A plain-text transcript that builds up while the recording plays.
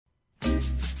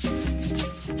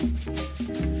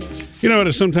You know what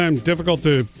is sometimes difficult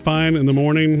to find in the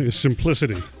morning is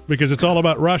simplicity, because it's all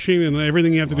about rushing and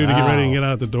everything you have to do to get ready and get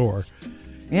out the door.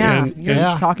 Yeah, you're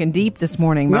talking deep this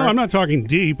morning, Mark. No, I'm not talking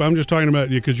deep. I'm just talking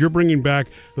about you because you're bringing back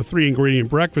the 3-ingredient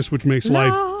breakfast, which makes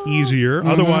life easier. Mm-hmm.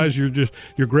 Otherwise,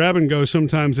 your grab and go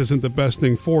sometimes isn't the best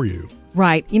thing for you.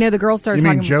 Right. You know, the girls started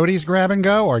talking... You mean Jody's grab and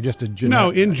go or just a general? No,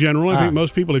 in general. I think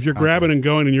most people, if you're grabbing and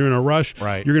going and you're in a rush,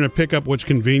 you're going to pick up what's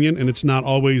convenient, and it's not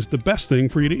always the best thing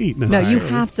for you to eat. No, you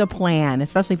have to plan,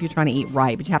 especially if you're trying to eat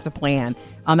right, but you have to plan.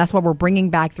 That's why we're bringing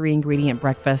back 3-ingredient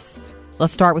breakfast.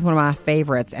 Let's start with one of my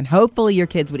favorites, and hopefully your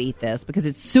kids would eat this because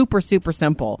it's super, super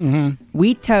simple. Mm-hmm.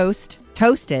 Wheat toast,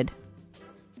 toasted,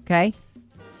 okay?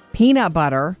 Peanut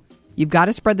butter. You've got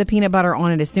to spread the peanut butter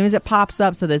on it as soon as it pops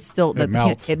up so that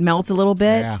it melts a little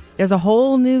bit. Yeah. There's a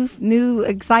whole new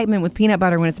excitement with peanut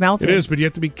butter when it's melting. It is, but you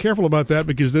have to be careful about that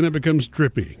because then it becomes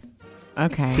drippy.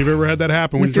 Okay. You've ever had that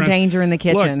happen? Mr. Danger in the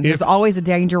kitchen. Look, there's always a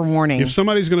danger warning. If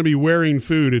somebody's going to be wearing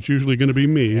food, it's usually going to be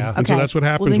me. Yeah. And so that's what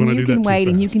happens when I do that. You can wait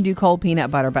and you can do cold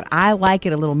peanut butter, but I like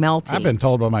it a little melty. I've been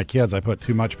told by my kids I put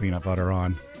too much peanut butter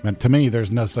on. And to me,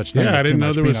 there's no such thing as too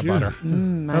much peanut butter.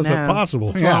 How's that possible?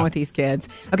 What's wrong with these kids?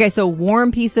 Okay, so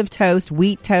warm piece of toast,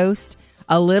 wheat toast,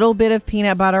 a little bit of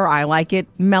peanut butter. I like it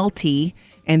melty.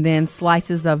 And then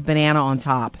slices of banana on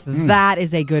top. That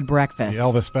is a good breakfast. The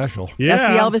Elvis special. Yeah.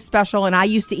 That's the Elvis special, and I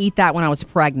used to eat that when I was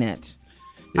pregnant.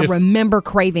 I remember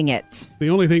craving it. The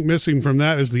only thing missing from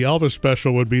that is the Elvis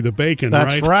special would be the bacon,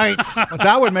 That's right. But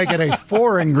that would make it a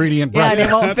 4-ingredient breakfast. Yeah,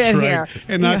 they won't fit here.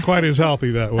 And not quite as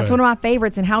healthy that way. That's one of my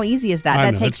favorites, and how easy is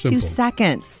that? That takes 2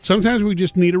 seconds. Sometimes we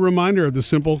just need a reminder of the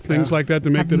simple things like that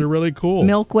to make that are really cool.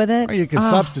 Milk with it. Or you could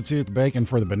substitute the bacon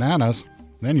for the bananas.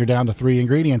 Then you're down to 3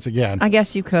 ingredients again. I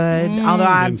guess you could. Although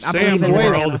I believe in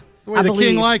world. The way the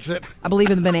king likes it. I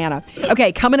believe in the banana.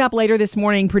 Okay, coming up later this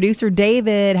morning, producer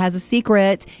David has a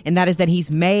secret, and that is that he's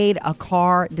made a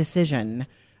car decision.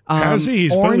 Has he?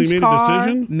 He's finally made a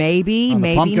decision? Maybe, on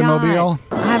the maybe not. Pumpkin-mobile?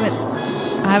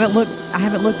 I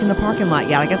haven't looked in the parking lot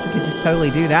yet. I guess we could just totally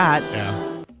do that.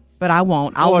 Yeah. But I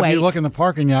won't. I'll wait. If you look in the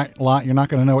parking lot, you're not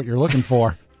going to know what you're looking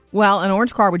for. Well, an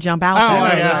orange car would jump out.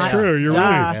 Oh, that's true. You're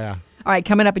right. Yeah. All right,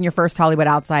 coming up in your first Hollywood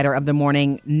Outsider of the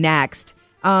morning next.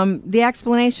 The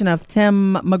explanation of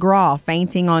Tim McGraw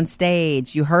fainting on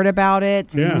stage. You heard about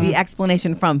it? Yeah. The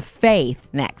explanation from Faith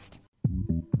next.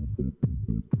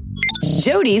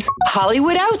 Jody's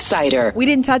Hollywood Outsider. We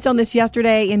didn't touch on this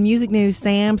yesterday in music news,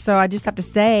 Sam, so I just have to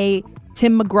say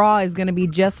Tim McGraw is going to be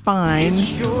just fine.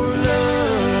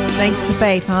 Thanks to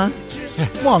Faith, huh?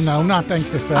 Well, no, not thanks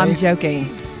to Faith. I'm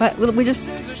joking. But we just,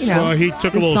 Well, he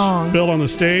took a little spill on the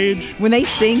stage. When they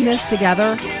sing this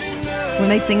together,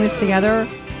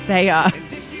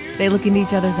 they look into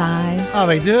each other's eyes. Oh,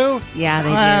 they do? Yeah, they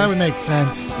do. That would make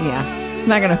sense. Yeah. I'm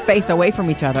not going to face away from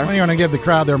each other. Well, you want to give the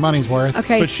crowd their money's worth.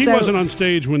 Okay, but she wasn't on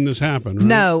stage when this happened, right?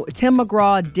 No, Tim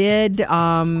McGraw did he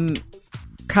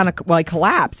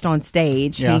collapsed on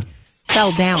stage. Yeah. He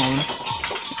fell down.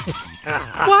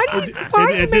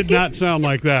 It did not sound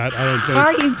like that, I don't think. Why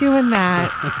are you doing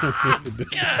that?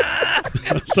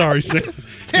 Sorry, Sam.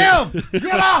 Tim,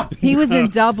 get up! He was in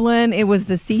Dublin. It was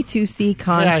the C2C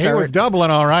concert. Yeah, he was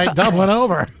Dublin, all right. Dublin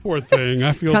over. Poor thing.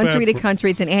 I feel Country bad to Country.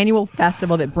 It's an annual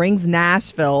festival that brings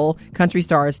Nashville country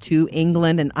stars to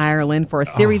England and Ireland for a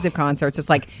series of concerts. It's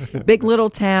like Big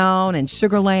Little Town and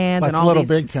Sugarland. That's and all Little these.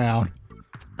 Big Town.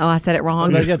 Oh, I said it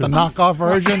wrong. They get the knockoff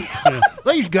version.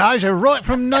 These guys are right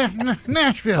from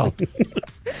Nashville.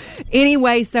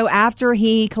 Anyway, so after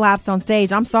he collapsed on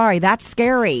stage, I'm sorry, that's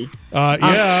scary.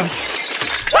 Yeah.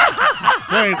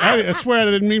 Wait, I swear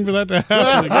I didn't mean for that to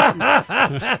happen.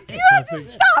 You have to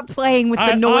stop playing with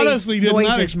the noise. I honestly did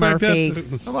not expect Murphy.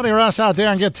 that. Somebody rush out there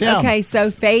and get Tim. Okay, so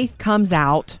Faith comes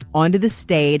out onto the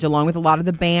stage along with a lot of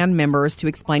the band members to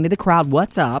explain to the crowd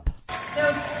what's up. So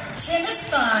Tim is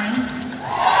fine.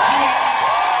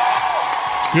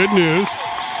 Good news.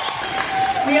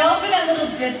 We all been a little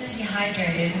bit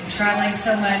dehydrated, traveling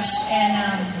so much,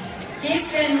 and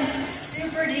he's been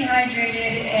super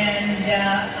dehydrated, and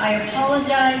I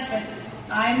apologize, but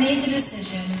I made the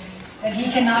decision that he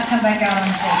cannot come back out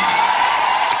on stage.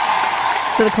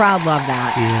 So the crowd loved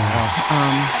that.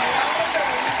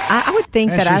 Yeah. I would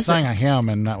think and that she sang a hymn,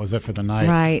 and that was it for the night.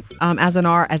 Right.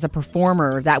 As a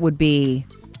performer, that would be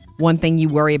one thing you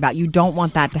worry about. You don't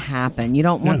want that to happen. You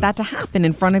don't want that to happen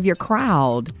in front of your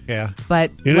crowd. Yeah.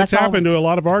 But it's happened to a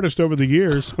lot of artists over the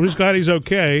years. I'm just glad he's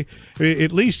okay. I mean,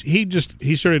 at least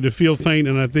he started to feel faint,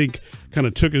 and I think kind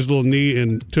of took his little knee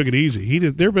and took it easy.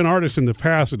 There have been artists in the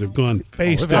past that have gone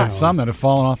face down. Some that have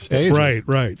fallen off stage.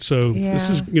 Right. So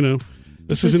this is,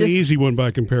 This is an easy one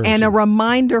by comparison. And a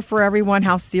reminder for everyone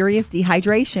how serious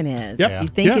dehydration is. Yep. If you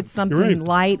think it's something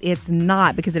light, it's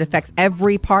not, because it affects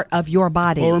every part of your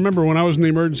body. Well, remember when I was in the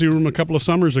emergency room a couple of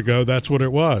summers ago, that's what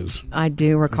it was. I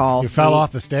do recall. You fell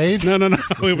off the stage? No.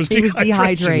 It was he was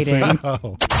dehydrating.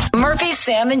 Oh. Murphy,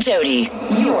 Sam, and Jody,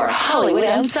 your Hollywood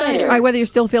Outsider. All right, whether you're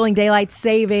still feeling daylight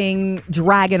saving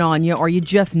dragging on you, or you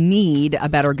just need a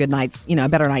better night's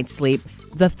sleep,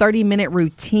 the 30-minute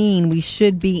routine we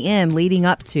should be in leading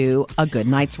up to a good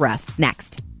night's rest.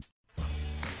 Next.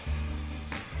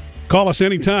 Call us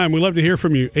anytime. We'd love to hear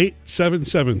from you.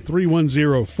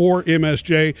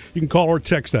 877-310-4MSJ. You can call or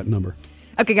text that number.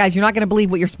 Okay, guys, you're not going to believe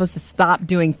what you're supposed to stop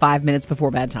doing 5 minutes before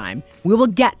bedtime. We will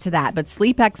get to that, but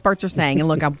sleep experts are saying, and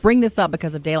look, I'll bring this up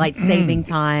because of daylight saving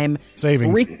time.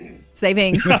 Saving.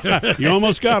 You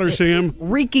almost got her, Sam.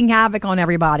 Wreaking havoc on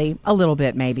everybody. A little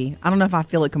bit, maybe. I don't know if I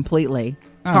feel it completely.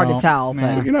 It's hard to tell.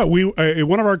 But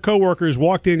One of our coworkers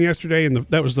walked in yesterday, and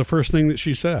that was the first thing that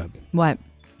she said. What?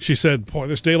 She said, boy,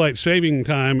 this daylight saving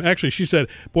time. Actually, she said,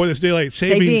 boy, this daylight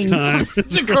savings time.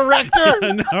 The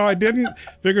corrector? No, I didn't.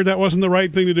 Figured that wasn't the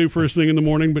right thing to do first thing in the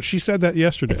morning, but she said that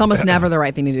yesterday. It's almost never the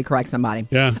right thing to do to correct somebody.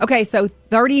 Yeah. Okay, so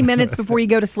 30 minutes before you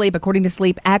go to sleep, according to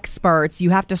sleep experts, you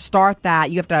have to start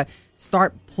that. You have to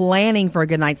start planning for a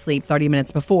good night's sleep 30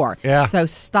 minutes before. Yeah. So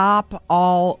stop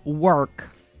all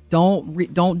work.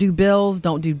 Don't do bills.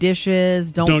 Don't do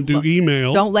dishes. Don't do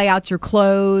email. Don't lay out your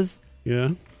clothes. Yeah.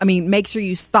 I mean, make sure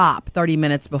you stop 30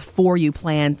 minutes before you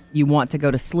want to go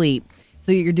to sleep,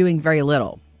 so you're doing very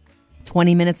little.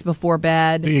 20 minutes before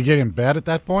bed. Do you get in bed at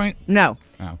that point? No.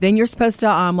 Oh. Then you're supposed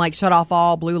to shut off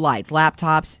all blue lights,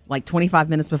 laptops, like 25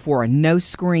 minutes before, and no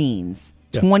screens.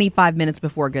 Yeah. 25 minutes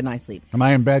before a good night's sleep. Am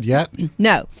I in bed yet?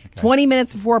 No. Okay. 20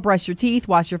 minutes before, brush your teeth,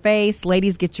 wash your face.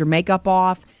 Ladies, get your makeup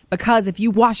off, because if you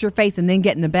wash your face and then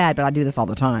get in the bed, but I do this all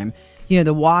the time,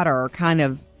 the water kind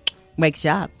of wakes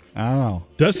you up. Oh.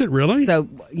 Does it really? So,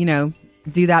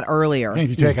 do that earlier. Can't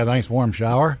you take a nice warm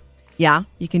shower? Yeah,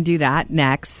 you can do that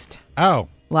next. Oh.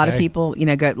 A lot of people,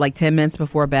 go like 10 minutes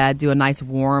before bed, do a nice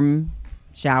warm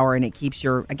shower, and it keeps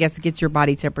it gets your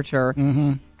body temperature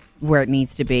where it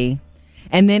needs to be.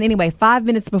 And then anyway, 5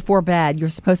 minutes before bed, you're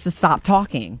supposed to stop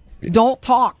talking. Don't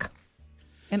talk.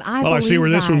 And I see where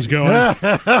this one's going.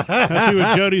 I see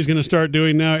what Jody's going to start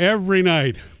doing now every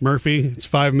night. Murphy, it's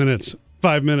 5 minutes.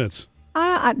 5 minutes.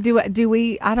 Do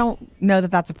we? I don't know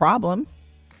that that's a problem.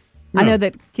 No. I know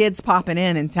that kids popping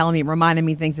in and reminding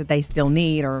me things that they still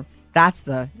need, or that's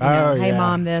hey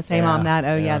mom this, hey mom that,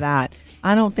 that.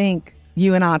 I don't think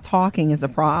you and I talking is a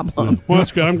problem. No. Well,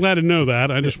 that's good. I'm glad to know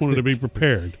that. I just wanted to be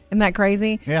prepared. Isn't that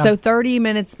crazy? Yeah. So 30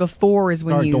 minutes before is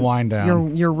when Start to wind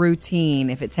down. Your routine.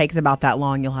 If it takes about that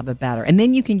long, you'll have it better, and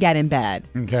then you can get in bed.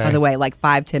 Okay. By the way, like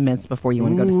 5-10 minutes before you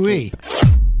want to go to sleep.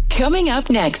 Coming up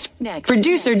next,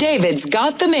 producer David's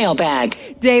got the mailbag.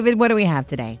 David, what do we have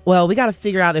today? Well, we got to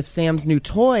figure out if Sam's new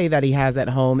toy that he has at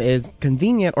home is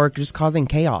convenient or just causing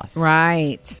chaos.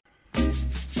 Right.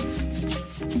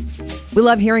 We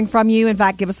love hearing from you. In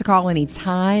fact, give us a call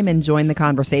anytime and join the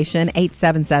conversation.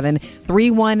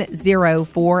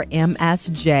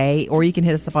 877-310-4MSJ. Or you can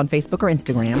hit us up on Facebook or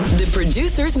Instagram. The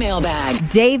producer's mailbag.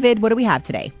 David, what do we have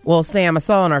today? Well, Sam, I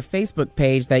saw on our Facebook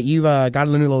page that you've got a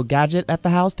new little gadget at the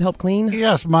house to help clean.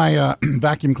 Yes, my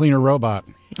vacuum cleaner robot.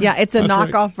 Yeah, it's a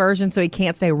knockoff version, so he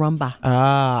can't say Roomba.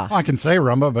 Well, I can say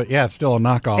Roomba, but it's still a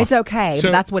knockoff. It's okay,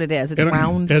 but that's what it is. It's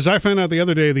round. As I found out the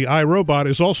other day, the iRobot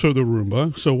is also the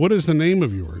Roomba. So what is the name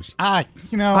of yours? I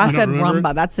said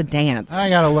Roomba. That's a dance. I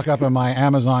got to look up in my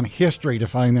Amazon history to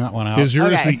find that one out. Is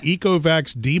yours the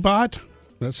Ecovacs D-Bot?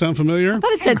 That sound familiar? I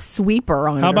thought it said Sweeper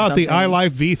on it. How about the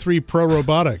iLife V3 Pro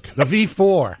Robotic? The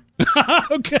V4.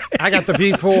 Okay. I got the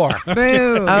V4.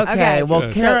 Boom. Okay.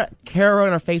 Well, Kara wrote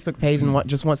on our Facebook page and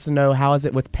just wants to know, how is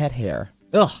it with pet hair?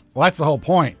 Ugh. Well, that's the whole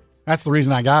point. That's the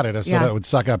reason I got it, is so that it would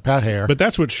suck up pet hair. But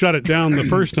that's what shut it down the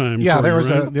first time. Yeah,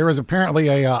 there was apparently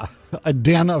a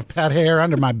den of pet hair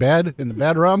under my bed in the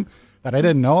bedroom that I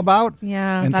didn't know about.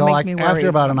 Yeah, and that so makes me worried. After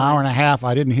about an hour and a half,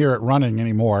 I didn't hear it running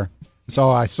anymore.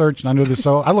 So I searched under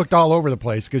I looked all over the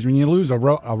place, because when you lose a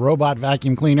robot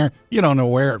vacuum cleaner, you don't know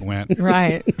where it went.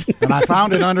 Right. And I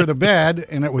found it under the bed,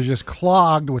 and it was just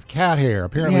clogged with cat hair.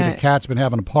 Apparently the cat's been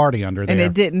having a party under there. And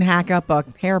it didn't hack up a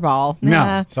hairball.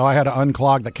 No. So I had to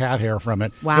unclog the cat hair from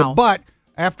it. Wow. But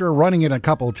after running it a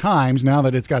couple of times, now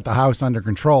that it's got the house under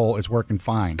control, it's working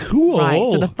fine. Cool. Right.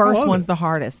 So the first Love one's it. the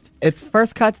hardest. It's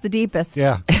first cut's the deepest.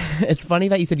 Yeah. It's funny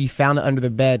that you said you found it under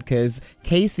the bed because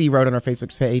Casey wrote on our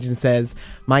Facebook page and says,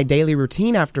 my daily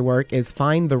routine after work is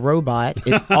find the robot.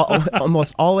 It's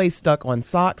almost always stuck on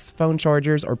socks, phone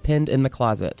chargers, or pinned in the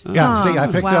closet. Yeah, see, I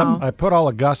picked wow. up, I put all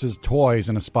of Gus's toys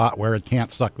in a spot where it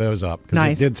can't suck those up. Because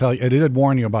Nice. it did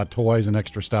warn you about toys and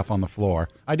extra stuff on the floor.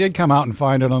 I did come out and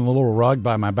find it on the little rug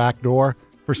by my back door.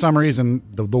 For some reason,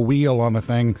 the wheel on the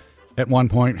thing at one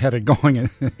point had it going in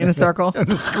In a circle. in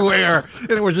the square.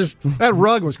 And it was just, that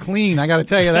rug was clean, I got to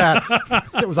tell you that.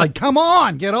 It was like, come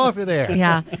on, get off of there.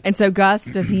 Yeah. And so Gus,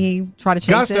 does he try to change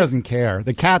Gus it? doesn't care.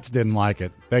 The cats didn't like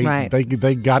it. Right.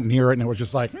 They got near it and it was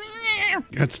just like,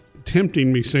 That's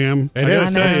tempting me, Sam. it I gotta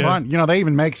is. tell It's you. fun. You know, they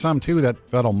even make some too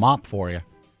that'll mop for you.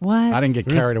 What? I didn't get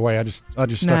carried away. I just stuck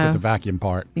No. with the vacuum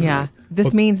part. Yeah.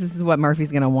 This means this is what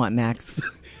Murphy's going to want next.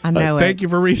 I know it. Thank you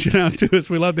for reaching out to us.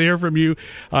 We love to hear from you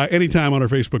anytime on our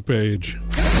Facebook page.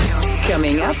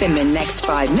 Coming up in the next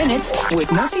 5 minutes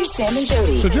with Murphy, Sam, and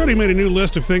Jody. So Jody made a new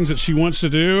list of things that she wants to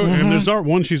do, and there's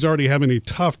one she's already having a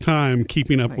tough time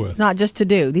keeping up It's with. not just to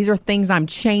do. These are things I'm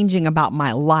changing about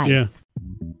my life. Yeah.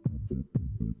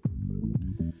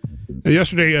 And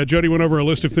yesterday, Jody went over a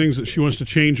list of things that she wants to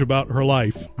change about her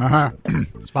life.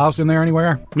 Spouse in there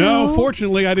anywhere? No,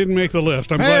 fortunately, I didn't make the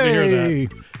list. I'm glad to hear Hey.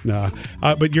 that. No,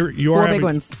 but you Four are big having,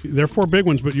 ones. There are 4 big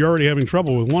ones, but you're already having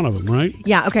trouble with one of them, right?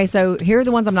 Yeah, okay, so here are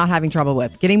the ones I'm not having trouble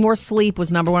with. Getting more sleep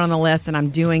was number 1 on the list, and I'm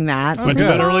doing that. Went to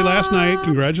good. bed early last night.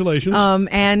 Congratulations.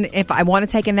 And if I want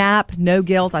to take a nap, no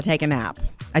guilt, I take a nap.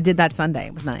 I did that Sunday.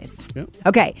 It was nice. Yep.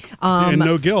 Okay. And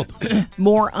no guilt.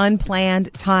 More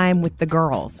unplanned time with the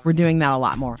girls. We're doing that a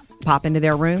lot more. Pop into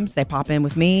their rooms. They pop in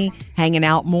with me, hanging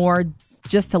out more,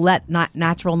 just to let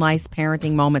natural, nice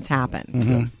parenting moments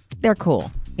happen. They're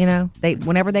cool. You know,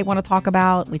 whenever they want to talk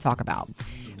about, we talk about.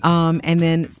 And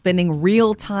then spending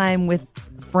real time with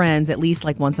friends, at least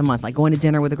like once a month, like going to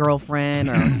dinner with a girlfriend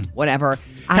or whatever.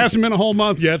 Hasn't been a whole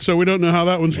month yet, so we don't know how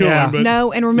that one's going. Yeah. But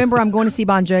No, and remember, I'm going to see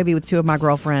Bon Jovi with 2 of my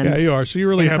girlfriends. Yeah, you are. So you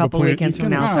really in have a a couple plan. weekends You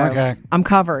from can- now. Oh, So okay. I'm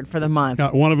covered for the month.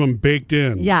 got one of them baked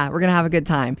in. Yeah, we're going to have a good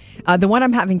time. The one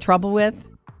I'm having trouble with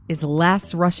is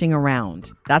less rushing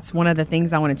around. That's one of the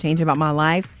things I want to change about my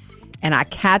life. And I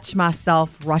catch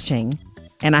myself rushing,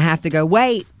 and I have to go,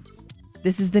 wait,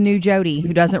 this is the new Jody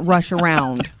who doesn't rush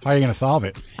around. How are you going to solve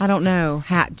it? I don't know.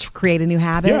 Create a new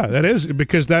habit. Yeah, that is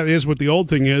because that is what the old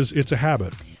thing is. It's a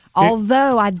habit.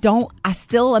 Although I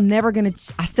still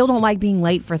don't like being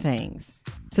late for things.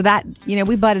 So that,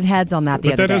 we butted heads on that the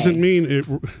But other that day. doesn't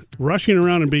mean rushing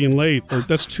around and being late.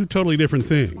 That's 2 totally different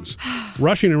things.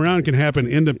 Rushing around can happen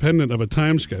independent of a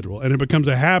time schedule, and it becomes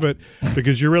a habit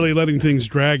because you're really letting things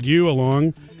drag you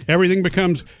along. Everything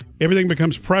becomes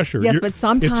pressure. Yes, but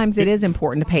sometimes it is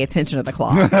important to pay attention to the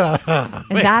clock.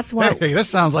 And that's why. Hey, this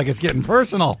sounds like it's getting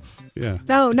personal. Yeah.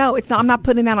 No, it's not. I'm not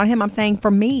putting that on him. I'm saying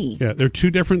for me. Yeah, they're 2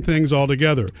 different things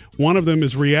altogether. One of them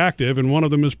is reactive, and one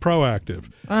of them is proactive.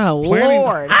 Oh,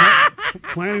 Lord.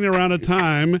 Planning around a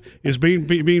time is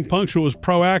being punctual is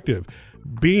proactive.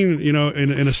 Being, in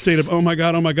a state of, oh my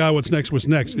God, what's next is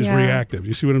Yeah. reactive.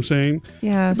 You see what I'm saying?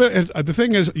 Yes. But the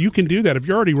thing is, you can do that. If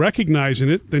you're already recognizing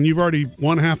it, then you've already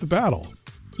won half the battle.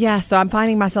 Yeah, so I'm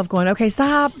finding myself going, okay,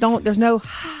 stop. There's no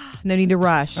need to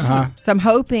rush. So I'm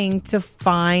hoping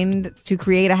to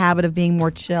create a habit of being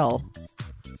more chill.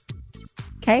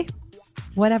 Okay?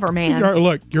 Whatever, man.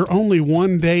 Look, you're only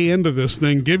 1 day into this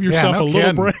thing. Give yourself no a little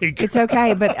kidding. break. It's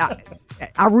okay, but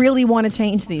I really want to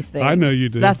change these things. I know you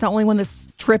do. That's the only one that's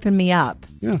tripping me up.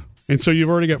 Yeah. And so you've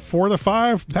already got 4 of the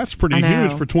 5. That's pretty I know.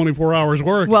 huge for 24 hours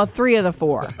work. Well, 3 of the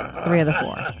 4. 3 of the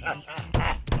 4.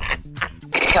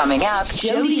 Coming up,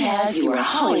 Jody has your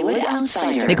Hollywood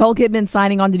Outsider. Nicole Kidman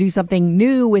signing on to do something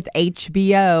new with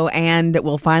HBO, and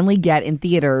we'll finally get in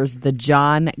theaters the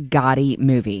John Gotti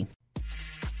movie.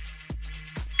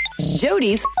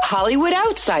 Jody's Hollywood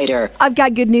Outsider. I've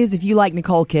got good news if you like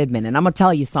Nicole Kidman, and I'm going to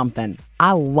tell you something.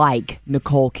 I like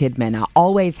Nicole Kidman. I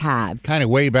always have. Kind of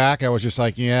way back, I was just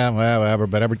like, yeah, well, whatever.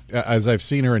 But as I've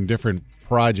seen her in different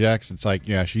projects, it's like,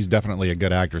 yeah, she's definitely a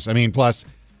good actress. I mean, plus,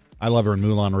 I love her in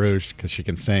Moulin Rouge because she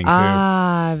can sing, too.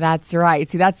 Ah, that's right.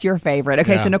 See, that's your favorite.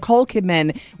 Okay, Yeah. so Nicole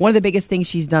Kidman, one of the biggest things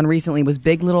she's done recently was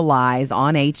Big Little Lies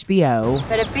on HBO.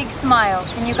 But a big smile.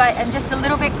 Can you guys, and just a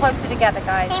little bit closer together,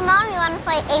 guys. Hey, Mom, you want to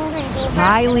play Angry Beaver?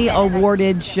 Highly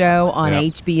awarded show on Yep.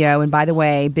 HBO. And by the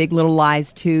way, Big Little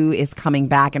Lies 2 is coming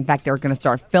back. In fact, they're going to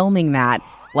start filming that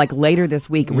like later this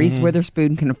week. Reese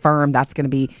Witherspoon confirmed that's going to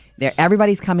be there.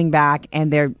 Everybody's coming back,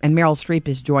 and Meryl Streep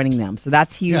is joining them. So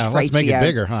that's huge. Yeah, for let's HBO. make it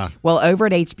bigger, huh? Well, over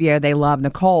at HBO, they love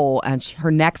Nicole, and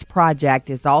her next project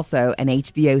is also an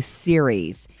HBO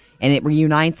series. And it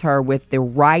reunites her with the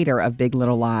writer of Big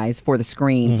Little Lies for the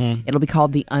screen. It'll be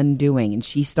called The Undoing, and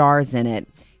she stars in it.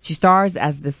 She stars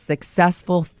as the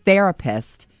successful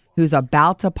therapist who's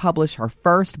about to publish her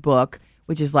first book,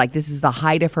 which is like, this is the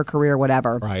height of her career,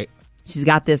 whatever. Right. She's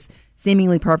got this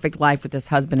seemingly perfect life with this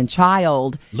husband and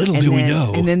child. Little do we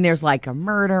know. And then there's like a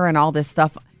murder and all this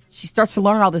stuff. She starts to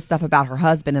learn all this stuff about her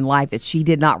husband and life that she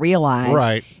did not realize.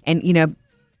 Right. And, you know,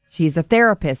 she's a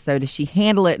therapist, so does she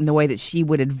handle it in the way that she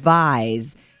would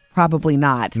advise? Probably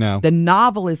not. No. The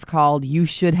novel is called You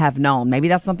Should Have Known. Maybe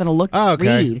that's something to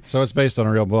read. So it's based on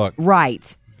a real book.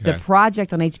 Right. Okay. The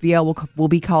project on HBO will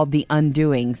be called The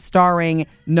Undoing, starring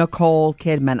Nicole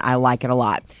Kidman. I like it a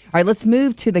lot. All right, let's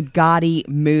move to the Gotti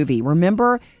movie.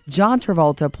 Remember, John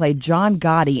Travolta played John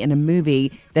Gotti in a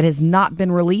movie that has not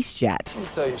been released yet. Let me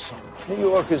tell you something. New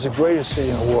York is the greatest city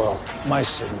in the world. My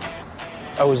city.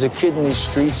 I was a kid in these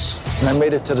streets, and I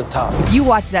made it to the top. You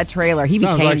watch that trailer. He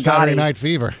Sounds became like Saturday Gotti. Night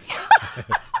Fever.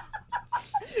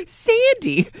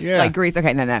 Sandy. Yeah. Like Grease.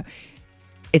 Okay, no.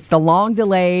 It's the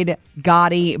long-delayed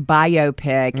Gotti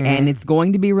biopic, and it's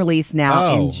going to be released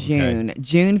now in June. Okay.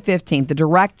 June 15th. The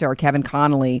director, Kevin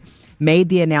Connolly, made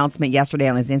the announcement yesterday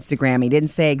on his Instagram. He didn't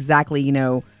say exactly,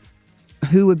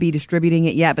 who would be distributing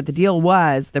it yet, but the deal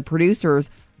was the producers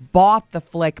bought the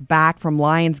flick back from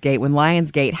Lionsgate when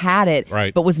Lionsgate had it,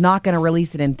 Right. but was not going to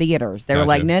release it in theaters. They were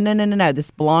like, no,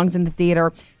 this belongs in the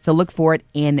theater, so look for it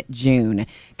in June.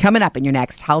 Coming up in your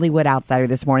next Hollywood Outsider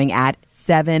this morning at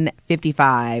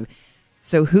 7:55.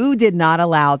 So who did not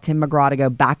allow Tim McGraw to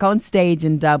go back on stage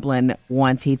in Dublin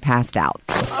once he'd passed out?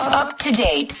 Up to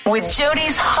date with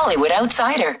Jody's Hollywood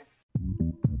Outsider.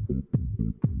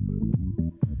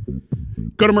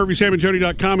 Go to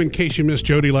murphysamandjody.com in case you missed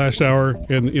Jody last hour.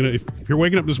 And, if you're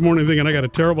waking up this morning thinking, I got a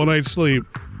terrible night's sleep,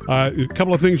 a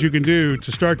couple of things you can do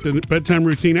to start the bedtime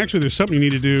routine. Actually, there's something you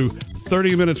need to do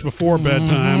 30 minutes before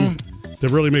bedtime to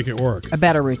really make it work. A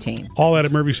better routine. All that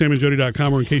at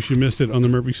murphysamandjody.com, or in case you missed it on the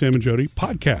Murphy, Sam, and Jody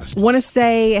podcast. Want to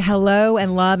say hello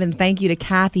and love and thank you to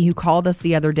Kathy, who called us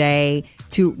the other day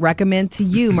to recommend to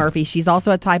you, Murphy. She's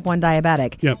also a type 1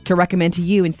 diabetic. Yep. To recommend to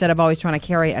you, instead of always trying to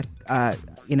carry a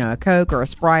Coke or a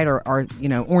Sprite or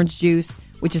orange juice,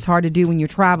 which is hard to do when you're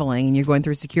traveling and you're going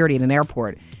through security at an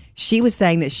airport. She was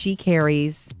saying that she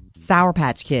carries Sour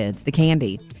Patch Kids, the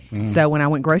candy. So when I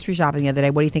went grocery shopping the other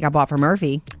day, what do you think I bought for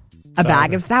Murphy? A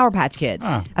bag of Sour Patch Kids.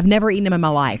 Oh. I've never eaten them in my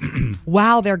life.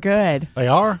 Wow, they're good. They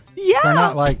are? Yeah. They're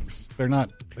not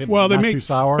Well, they not make too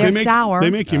sour. They're make, sour. They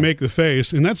make you make the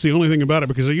face, and that's the only thing about it,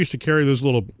 because I used to carry those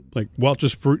little like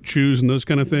Welch's fruit chews and those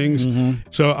kind of things.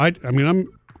 So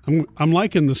I'm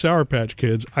liking the Sour Patch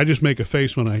Kids. I just make a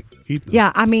face when I eat them.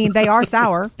 Yeah, I mean, they are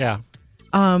sour. Yeah.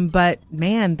 But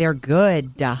man, they're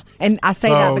good. And I say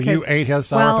that because you ate his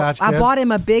Sour Patch Kids? I bought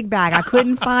him a big bag. I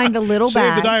couldn't find the little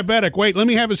Save bag. the diabetic. Wait, let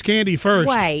me have his candy first.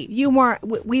 Wait, you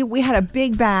weren't. We had a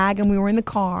big bag and we were in the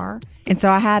car, and so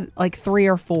I had like 3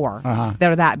 or 4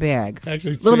 that are that big.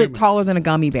 Actually, a little Sam- bit taller than a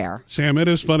gummy bear. Sam, it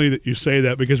is funny that you say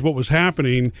that, because what was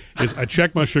happening is I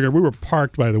checked my sugar. We were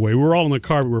parked, by the way. We were all in the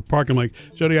car. We were parked. I'm like,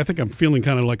 Jody, I think I'm feeling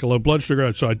kind of like a low blood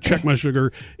sugar. So I checked my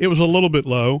sugar. It was a little bit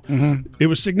low. It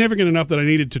was significant enough that I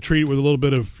needed to treat it with a little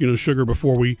bit of sugar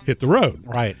before we hit the road.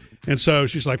 Right. And so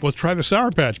she's like, well, try the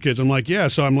Sour Patch Kids. I'm like, yeah.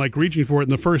 So I'm like reaching for it.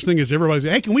 And the first thing is everybody's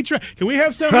like, hey, can we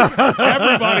have some?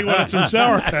 Everybody wanted some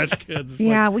Sour Patch Kids. It's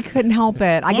Yeah, we couldn't help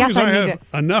it. I as long guess as I I need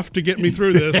have to. enough to get me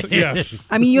through this. Yes.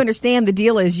 I mean, you understand the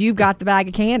deal is you've got the bag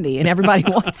of candy and everybody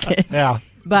wants it. Yeah.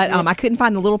 But I couldn't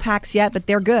find the little packs yet, but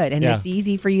they're good. And Yeah. it's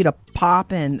easy for you to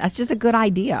pop, and that's just a good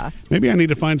idea. Maybe I need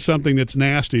to find something that's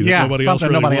nasty that Yeah, nobody else something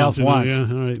really nobody else wants. Yeah, all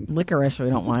right. Licorice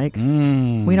we don't like.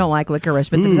 We don't like licorice,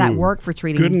 but does that Ooh, work for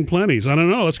treating? Good and plenty's. I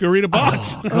don't know. Let's go read a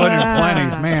box. Good and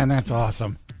Plenty's. Man, that's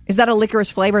awesome. Is that a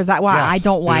licorice flavor? Is that why Yes. I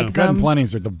don't like Good and them?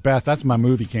 Plenty's are the best. That's my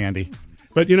movie candy.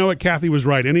 But you know what? Kathy was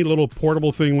right. Any little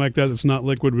portable thing like that that's not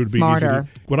liquid would be Smarter.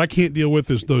 easy. What I can't deal with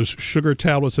is those sugar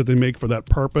tablets that they make for that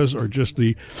purpose, or just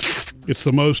it's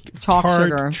the most Chalk tart,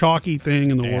 sugar. chalky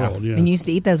thing in the world. Yeah. And you used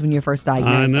to eat those when you were first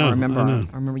diagnosed. I know, I remember. I know.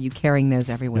 I remember you carrying those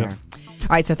everywhere. All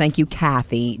right, so thank you,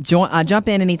 Kathy. Jump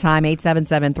in anytime,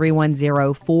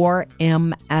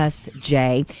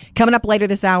 877-310-4MSJ. Coming up later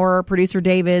this hour, producer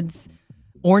David's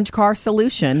Orange Car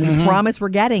Solution. We promise we're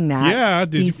getting that. Yeah,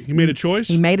 he made a choice?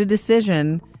 He made a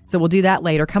decision, so we'll do that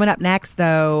later. Coming up next,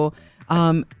 though,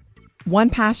 one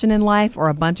passion in life or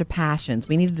a bunch of passions?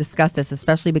 We need to discuss this,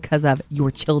 especially because of your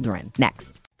children.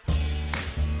 Next.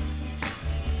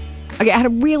 Okay, I had a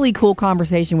really cool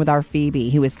conversation with our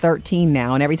Phoebe, who is 13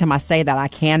 now, and every time I say that, I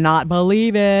cannot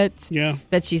believe it. Yeah.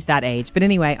 That she's that age. But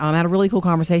anyway, I had a really cool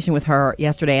conversation with her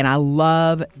yesterday, and I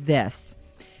love this.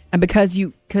 And because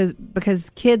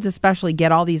kids especially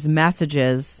get all these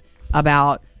messages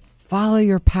about follow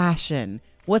your passion.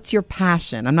 What's your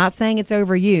passion? I'm not saying it's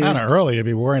overused. Kind of early to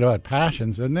be worried about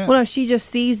passions, isn't it? Well, no, she just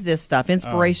sees this stuff,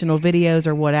 inspirational videos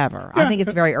or whatever. Yeah. I think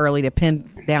it's very early to pin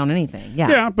down anything. Yeah.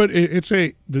 Yeah, but it's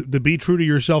the be true to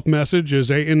yourself message it's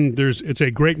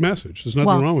a great message. There's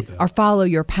nothing wrong with that. Or follow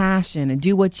your passion and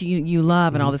do what you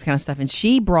love and all this kind of stuff. And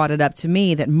she brought it up to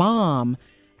me that, Mom,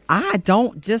 I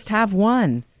don't just have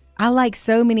one. I like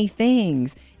so many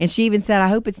things. And she even said, I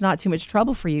hope it's not too much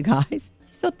trouble for you guys.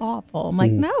 She's so thoughtful. I'm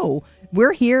like, no,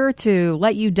 we're here to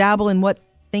let you dabble in what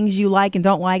things you like and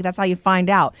don't like. That's how you find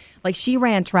out. Like, she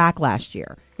ran track last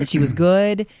year and she was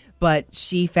good, but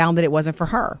she found that it wasn't for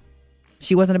her.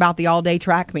 She wasn't about the all-day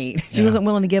track meet. She wasn't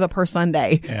willing to give up her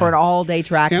Sunday for an all-day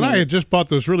track meet. And I had just bought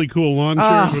those really cool lawn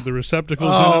chairs with the receptacles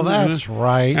in them. Oh, that's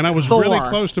right. And I was really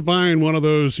close to buying one of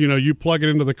those, you plug it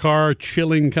into the car,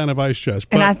 chilling kind of ice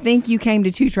chest. But and I think you came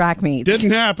to 2 track meets.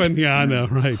 Didn't happen. Yeah, I know,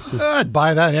 right. I'd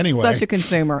buy that anyway. Such a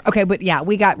consumer. Okay, but yeah,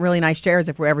 we got really nice chairs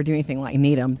if we ever do anything like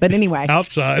need them. But anyway.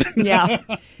 Outside. Yeah.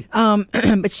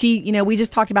 But she, we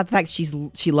just talked about the fact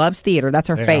she loves theater. That's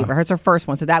her favorite. That's her first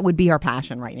one. So that would be her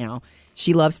passion right now.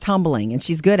 She loves tumbling, and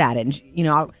she's good at it. And,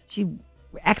 she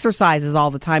exercises all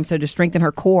the time to strengthen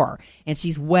her core. And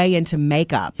she's way into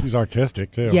makeup. She's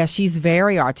artistic, too. Yeah, she's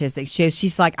very artistic.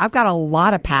 She's like, I've got a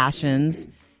lot of passions,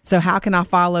 so how can I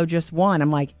follow just one?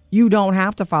 I'm like, you don't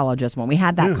have to follow just one. We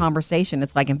had that conversation.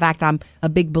 It's like, in fact, I'm a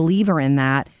big believer in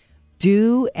that.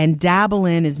 Do and dabble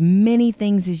in as many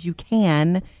things as you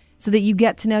can so that you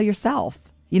get to know yourself.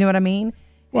 You know what I mean?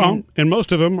 Well, and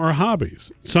most of them are hobbies.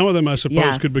 Some of them, I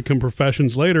suppose, could become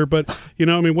professions later. But,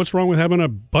 what's wrong with having a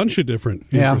bunch of different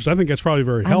interests? I think that's probably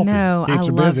very healthy. I know. I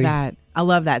love that. I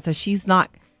love that. So she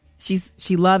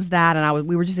loves that. And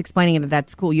we were just explaining that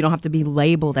that's cool. You don't have to be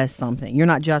labeled as something. You're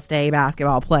not just a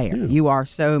basketball player. Yeah. You are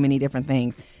so many different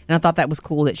things. And I thought that was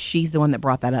cool that she's the one that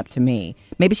brought that up to me.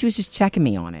 Maybe she was just checking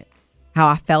me on it, how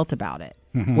I felt about it.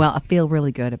 Mm-hmm. Well, I feel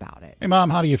really good about it. Hey, Mom,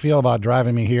 how do you feel about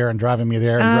driving me here and driving me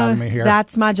there and driving me here?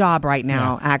 That's my job right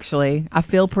now, actually. I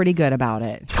feel pretty good about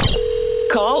it.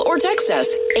 Call or text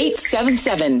us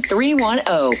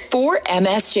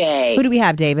 877-310-4MSJ. Who do we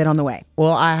have, David, on the way?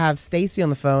 Well, I have Stacy on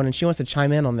the phone, and she wants to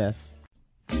chime in on this.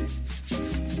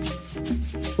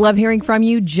 Love hearing from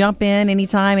you. Jump in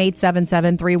anytime,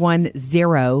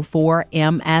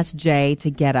 877-310-4MSJ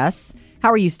to get us.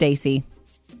 How are you, Stacy?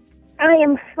 I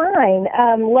am fine.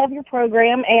 Love your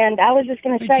program. And I was just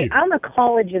going to say, I'm a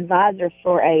college advisor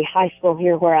for a high school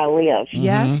here where I live.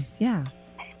 Yes, yeah.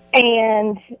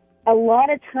 And a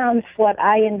lot of times what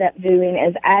I end up doing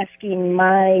is asking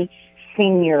my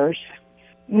seniors,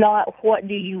 not what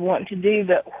do you want to do,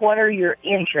 but what are your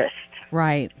interests?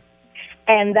 Right.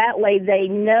 And that way they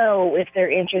know if they're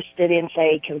interested in,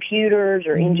 say, computers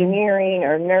or engineering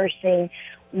or nursing,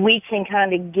 we can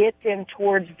kind of get them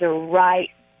towards the right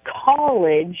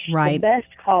college, the best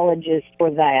colleges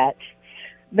for that,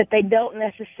 but they don't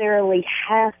necessarily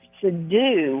have to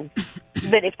do.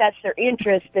 But if that's their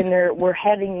interest, then we're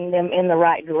heading them in the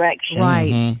right direction.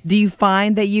 Right. Mm-hmm. Do you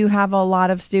find that you have a lot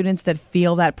of students that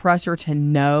feel that pressure to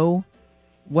know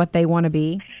what they want to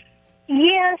be?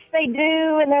 Yes, they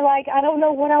do, and they're like, I don't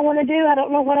know what I want to do. I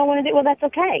don't know what I want to do. Well, that's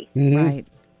okay. Mm-hmm. Right.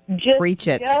 Just preach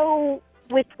it. Go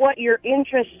with what your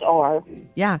interests are.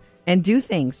 Yeah. And do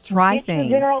things, try things.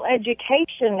 Get your general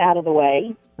education out of the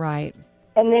way. Right.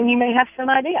 And then you may have some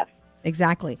idea.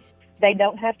 Exactly. They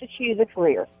don't have to choose a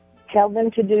career. Tell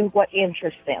them to do what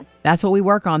interests them. That's what we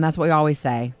work on. That's what we always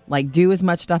say. Like, do as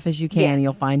much stuff as you can and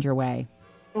you'll find your way.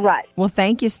 Right. Well,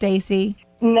 thank you, Stacy.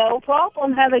 No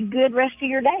problem. Have a good rest of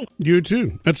your day. You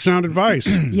too. That's sound advice.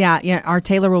 Yeah. Our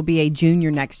Taylor will be a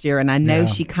junior next year, and I know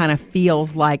she kind of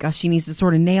feels like she needs to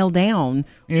sort of nail down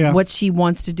what she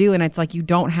wants to do, and it's like you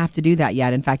don't have to do that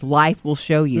yet. In fact, life will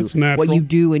show you what you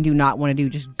do and do not want to do.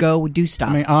 Just go do stuff.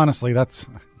 I mean, honestly, that's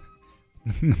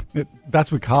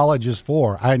what college is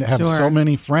for. I have so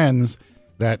many friends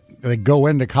that they go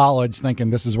into college thinking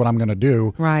this is what I'm going to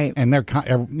do. Right. And they're,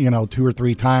 2 or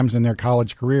 3 times in their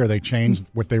college career, they changed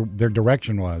what their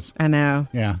direction was. I know.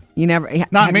 Yeah. You never.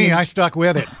 Not me. I stuck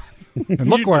with it. And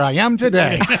look where I am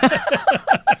today.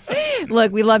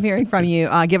 Look, we love hearing from you.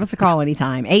 Give us a call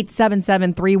anytime.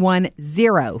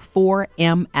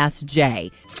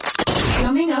 877-310-4MSJ.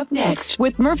 Coming up next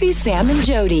with Murphy, Sam, and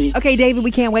Jody. Okay, David, we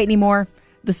can't wait anymore.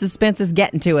 the suspense is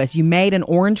getting to us. You made an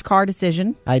orange car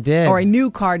decision. I did. Or a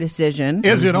new car decision.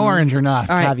 Is it orange or not?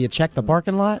 All right. Have you checked the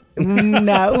parking lot?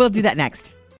 No, we'll do that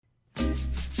next.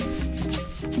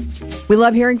 We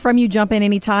love hearing from you. Jump in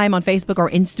anytime on Facebook or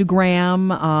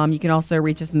Instagram. You can also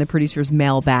reach us in the producer's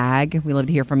mailbag. We love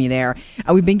to hear from you there.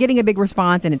 We've been getting a big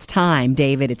response, and it's time,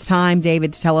 David. It's time,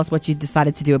 David, to tell us what you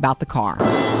decided to do about the car.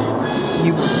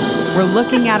 You were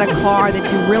looking at a car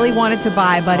that you really wanted to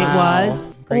buy, but it was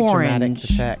Great dramatic orange.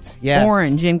 effect. Yes.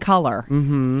 Orange in color.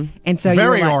 Mm-hmm. And so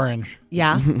Very you were like, orange.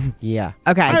 Yeah. Yeah.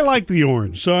 Okay. I like the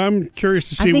orange, so I'm curious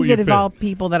to see I what think you that of pick. all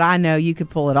people that I know, you could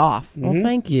pull it off. Well,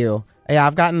 thank you. Yeah,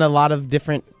 I've gotten a lot of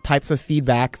different types of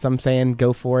feedback. Some saying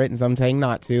go for it and some saying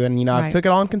not to. And, I've Right. took it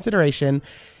all in consideration.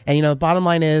 And, the bottom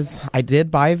line is I did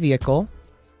buy a vehicle.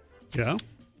 Yeah.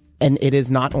 And it is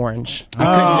not orange.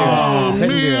 I couldn't do it.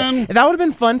 man. Do it. That would have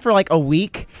been fun for like a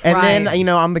week, and Right. then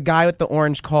I'm the guy with the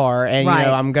orange car, and Right.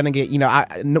 I'm gonna get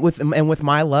with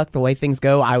my luck, the way things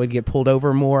go, I would get pulled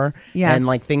over more, Yes. and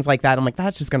like things like that. I'm like,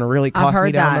 that's just gonna really I've cost me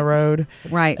heard down that. the road,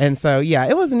 Right. And so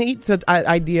it was a neat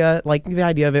idea. Like the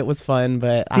idea of it was fun,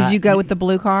 but Did you go with the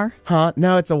blue car? Huh?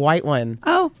 No, it's a white one.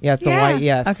 Oh. Yeah, it's a white.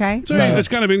 Yes. Okay. So it's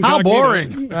kind of How incognito.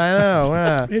 boring. I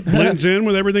know. It blends in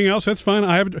with everything else. That's fine.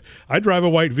 I drive a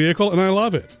white vehicle and I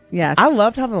love it. Yes. I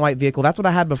loved having a white vehicle. That's what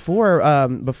I had before.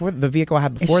 Before the vehicle I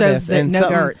had before shows this, that and no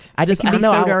something- dirt. I just It can I be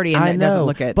know, so I- dirty and I it doesn't know.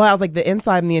 look it. But I was like, the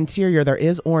inside and the interior, there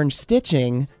is orange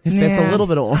stitching. If it's a Yeah. little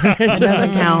bit of orange, It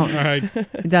doesn't count. All right.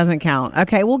 It doesn't count.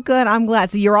 Okay, well, good. I'm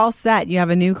glad. So you're all set. You have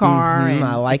a new car. And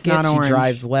I like it's it. Not She orange.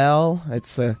 drives well.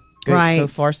 It's good Right. so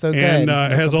far, so good. And No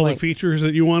it has all the complaints. features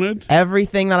that you wanted.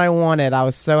 Everything that I wanted. I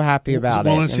was so happy about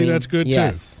Well, it. let's see, that's good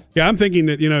yes. too. Yeah, I'm thinking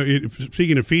that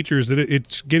speaking of features, that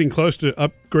it's getting close to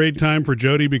upgrade time for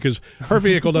Jody because her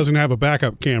vehicle doesn't have a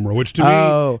backup camera, which to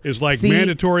me is like See,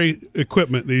 mandatory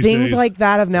equipment these Things days. like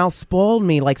that have now spoiled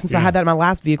me. Like since I Yeah. had that in my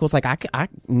last vehicle, it's like I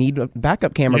need a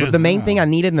backup camera. Yeah. But the main thing I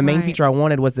needed and the main Right. feature I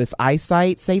wanted was this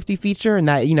eyesight safety feature, and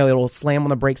that it'll slam on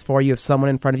the brakes for you if someone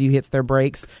in front of you hits their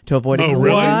brakes to avoid a Oh, collision.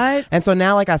 really? What? And so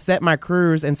now, like I set my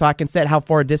cruise, and so I can set how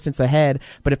far a distance ahead.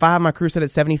 But if I have my cruise set at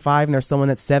 75 and there's someone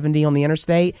that's 70 on the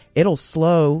interstate, it'll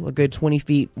slow a good 20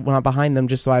 feet when I'm behind them,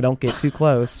 just so I don't get too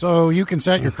close. So you can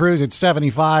set your cruise at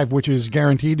 75, which is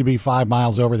guaranteed to be 5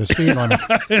 miles over the speed limit.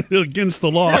 Against the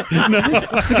law. No.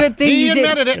 It's a good thing He you did.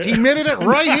 admitted it. He admitted it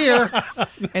right here.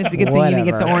 And it's a good thing you didn't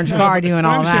get the Whatever. orange car doing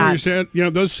I all understand what that. you're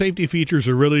saying. Those safety features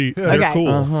are really they're Okay.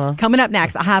 cool. Coming up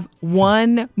next, I have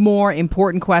one more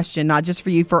important question, not just for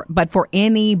you, but for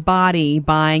anybody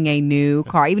buying a new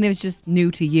car, even if it's just new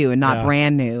to you and not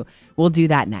brand new. We'll do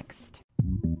that next.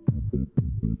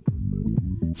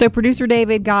 So producer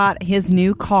David got his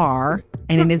new car,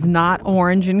 and it is not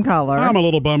orange in color. I'm a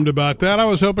little bummed about that. I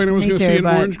was hoping I was Me going to too, see an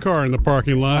but- orange car in the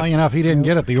parking lot. Well, if he didn't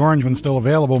get it, the orange one's still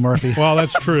available, Murphy. Well,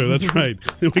 that's true. That's right.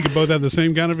 Then we could both have the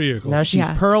same kind of vehicle. Now she's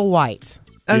Yeah. pearl white.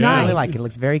 Oh, I nice. really like it. It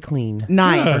looks very clean.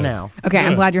 Nice. For now. Okay,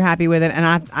 I'm Good. glad you're happy with it, and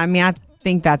I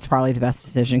think that's probably the best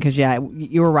decision because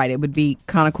you were right. It would be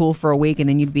kind of cool for a week, and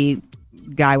then you'd be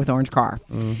guy with orange car.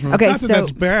 Mm-hmm. Okay, Not so that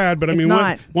that's bad, but I it's mean,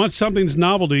 not. once something's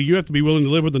novelty, you have to be willing to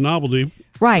live with the novelty.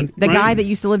 Right. The Right. guy that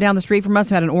used to live down the street from us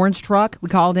who had an orange truck, we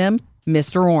called him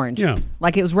Mr. Orange. Yeah.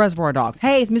 Like it was Reservoir Dogs.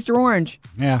 Hey, it's Mr. Orange.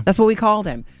 Yeah. That's what we called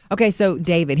him. Okay, so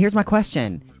David, here's my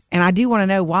question. And I do want to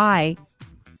know why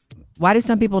do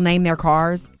some people name their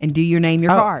cars and do you name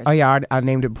your cars? Oh yeah, I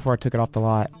named it before I took it off the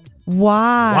lot.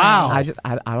 Why? Wow.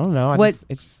 I don't know. What- It's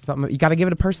just something you got to give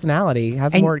it a personality. It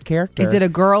has And more character. Is it a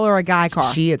girl or a guy car?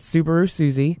 It's Subaru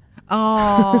Susie.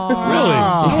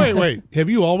 Oh. Really? Wait. Have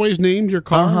you always named your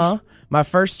cars? My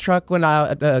first truck when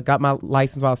I got my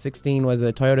license when I was 16 was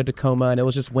a Toyota Tacoma, and it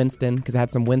was just Winston because it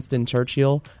had some Winston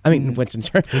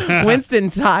Winston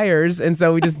tires, and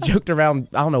so we just joked around.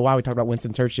 I don't know why we talked about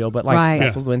Winston Churchill, but like Right.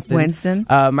 that was Winston. Winston.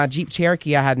 My Jeep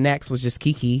Cherokee I had next was just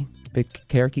Kiki, the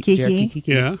Cherokee. Kiki?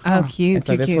 Kiki. Yeah. Oh, cute. And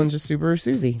so cute, this cute. one's just Subaru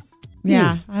Susie.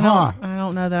 Yeah, Huh. I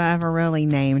don't know that I ever really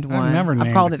named one. never I've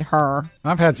named called it. it her.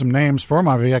 I've had some names for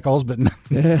my vehicles, but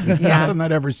nothing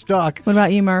that ever stuck. What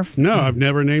about you, Murph? No, I've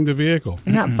never named a vehicle.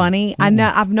 Isn't that funny? I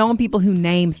know I've known people who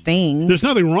name things. There's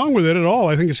nothing wrong with it at all.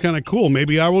 I think it's kind of cool.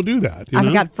 Maybe I will do that. you I've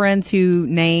know? got friends who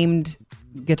named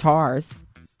guitars,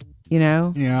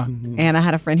 Yeah. and I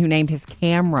had a friend who named his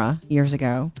camera years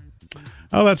ago,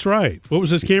 Oh, that's right. What was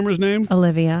his camera's name?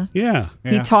 Olivia. Yeah.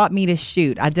 He taught me to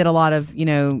shoot. I did a lot of,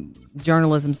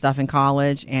 journalism stuff in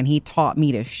college, and he taught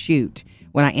me to shoot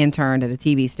when I interned at a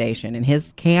TV station, and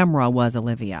his camera was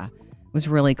Olivia. It was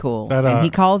really cool. That, and he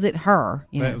calls it her.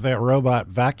 That robot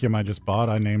vacuum I just bought,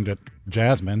 I named it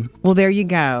Jasmine. Well, there you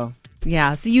go.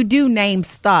 Yeah, so you do name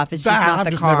stuff. It's just not I've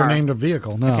the just car. never named a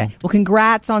vehicle. No. Okay. Well,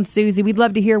 congrats on Susie. We'd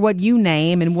love to hear what you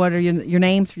name and what are your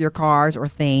names for your cars or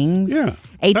things. Yeah,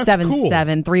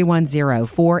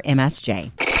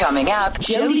 877-310-4MSJ. Coming up,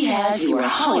 Jody has your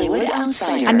Hollywood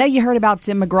Outsider. I know you heard about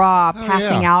Tim McGraw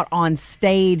passing out on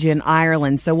stage in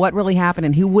Ireland. So what really happened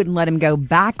and who wouldn't let him go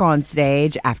back on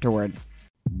stage afterward?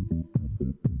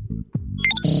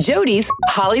 Jody's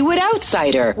Hollywood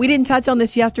Outsider. We didn't touch on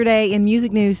this yesterday in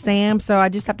music news, Sam, so I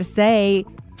just have to say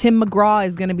Tim McGraw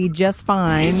is going to be just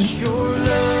fine.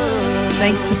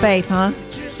 Thanks to Faith, huh?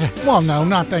 Well, no,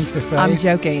 not thanks to Faith. I'm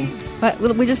joking. But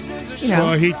we just,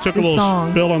 Well, he took a this little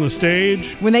song. spill on the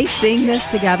stage. When they sing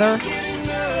this together,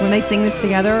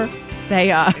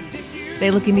 they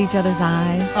look into each other's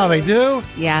eyes. Oh, they do?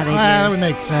 Yeah, they do. That would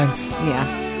make sense.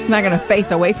 Yeah. Not going to face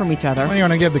away from each other. Well, you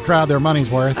want to give the crowd their money's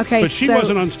worth. Okay, But she so-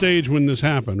 wasn't on stage when this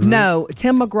happened, right? No,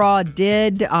 Tim McGraw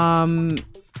did he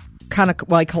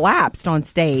collapsed on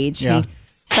stage. Yeah. He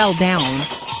fell down.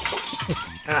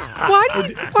 Why are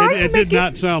you It did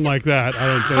not sound like that, I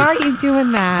don't think. Why are you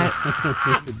doing that?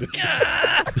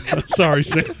 Sorry,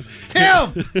 Sam.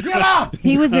 Tim, get up!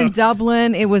 He was in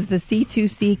Dublin. It was the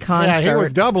C2C concert. Yeah, he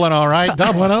was doubling all right,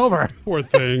 doubling over. Poor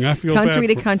thing. I feel Country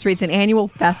bad to for- Country. It's an annual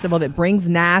festival that brings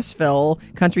Nashville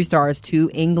country stars to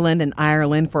England and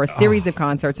Ireland for a series of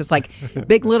concerts. It's like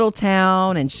Big Little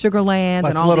Town and Sugarland That's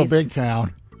and all Little these. Big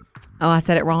Town. Oh, I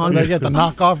said it wrong. They get the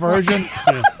knockoff version.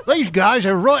 These guys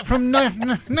are right from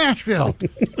Nashville.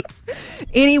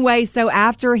 Anyway, so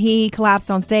after he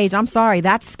collapsed on stage, I'm sorry,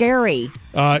 that's scary.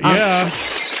 Yeah.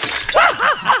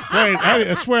 Wait,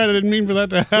 I swear I didn't mean for that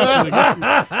to happen again.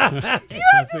 You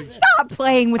have to stop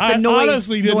playing with the I noise.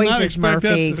 honestly did not noises, expect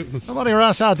Murphy. that. Somebody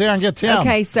rush out there and get Tim.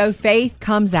 Okay, so Faith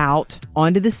comes out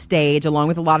onto the stage along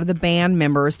with a lot of the band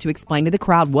members to explain to the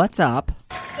crowd what's up.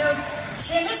 So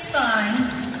Tim is fine.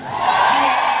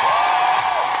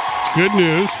 Good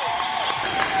news.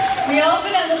 We all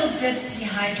been a little bit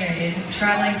dehydrated,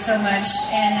 traveling so much,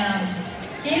 and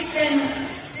he's been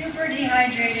super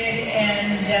dehydrated,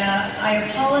 and I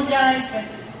apologize, but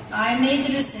I made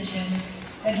the decision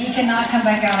that he cannot come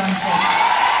back out on stage.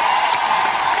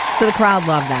 So the crowd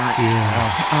loved that.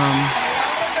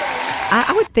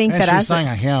 I would think And that she as sang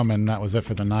a hymn, and that was it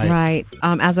for the night. right,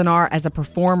 as a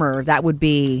performer, that would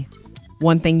be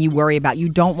one thing you worry about. You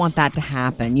don't want that to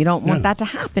happen. You don't want that to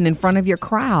happen in front of your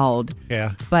crowd.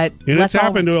 Yeah. But And let's it's all-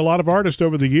 happened to a lot of artists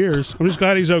over the years. I'm just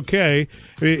glad he's okay.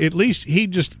 I mean, at least he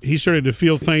started to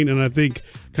feel faint, and I think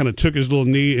kind of took his little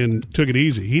knee and took it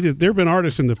easy. There have been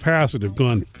artists in the past that have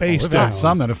gone face We've down. got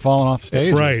some that have fallen off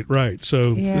stage. Right.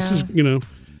 So this is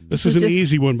this is was an just-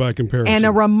 easy one by comparison. And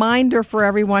a reminder for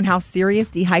everyone how serious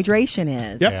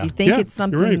dehydration is. Yep. You think Yeah, it's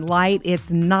something you're right. light, it's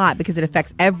not, because it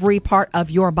affects every part of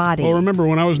your body. Well, remember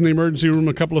when I was in the emergency room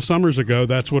a couple of summers ago?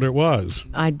 That's what it was.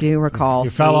 I do recall. You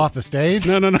fell sweet. off the stage?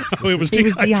 No. It was He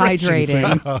was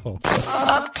dehydration. dehydrating.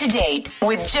 Up to date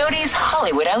with Jody's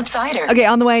Hollywood Outsider. Okay,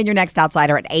 on the way in your next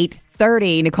Outsider at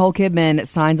 8:30, Nicole Kidman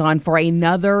signs on for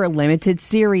another limited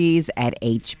series at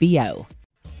HBO.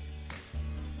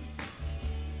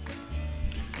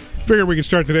 Figured we could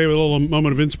start today with a little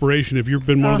moment of inspiration. If you've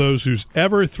been one of those who's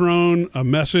ever thrown a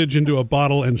message into a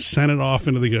bottle and sent it off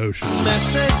into the ocean.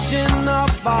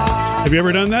 Have you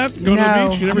ever done that? Going to No. the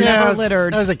beach? You never Yeah. done as,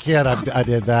 littered. as a kid, I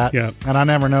did that. Yeah. And I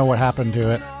never know what happened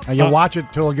to it. And you watch it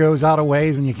till it goes out of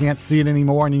ways and you can't see it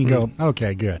anymore. And then you go,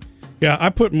 okay, good. Yeah,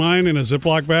 I put mine in a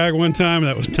Ziploc bag one time.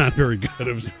 That was not very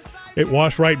good. It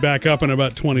washed right back up in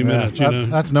about 20 minutes.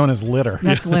 That's known as litter.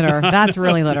 That's litter. That's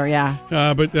really litter, yeah.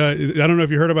 But I don't know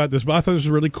if you heard about this, but I thought it was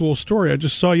a really cool story. I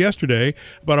just saw yesterday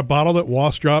about a bottle that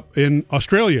washed up in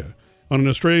Australia, on an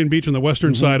Australian beach on the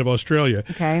western side of Australia.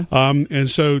 Okay. And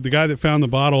so the guy that found the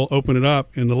bottle opened it up,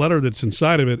 and the letter that's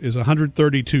inside of it is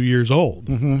 132 years old.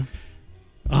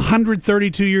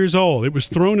 132 years old. It was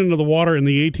thrown into the water in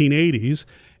the 1880s.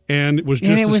 And it was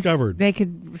just And it was- discovered. They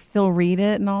could still read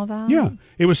it and all that? Yeah,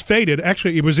 it was faded.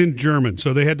 Actually, it was in German,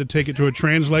 so they had to take it to a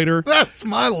translator. That's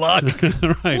my luck.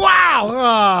 Right. Wow.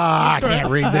 I can't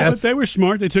read But this. they were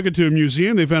smart. They took it to a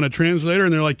museum. They found a translator,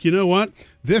 and they're like, you know what?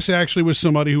 This actually was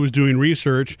somebody who was doing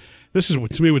research. This is,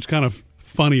 to me, what's kind of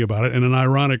funny about it in an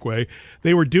ironic way.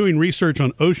 They were doing research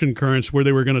on ocean currents where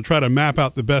they were going to try to map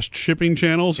out the best shipping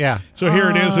channels. Yeah. So here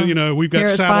it is. We've got Here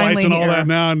it's satellites finally and all here. that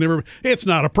now, and it's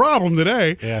not a problem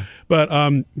today. Yeah. But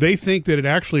they think that it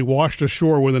actually washed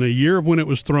ashore within a year of when it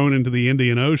was thrown into the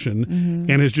Indian Ocean,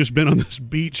 and has just been on this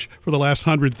beach for the last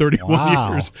 131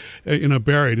 Wow. years,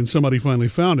 buried, and somebody finally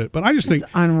found it. But I just think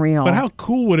unreal. But how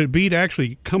cool would it be to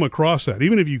actually come across that?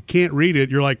 Even if you can't read it,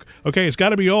 you're like, okay, it's got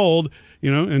to be old.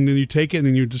 and then you take it and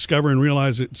then you discover and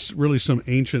realize it's really some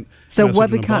ancient. So message what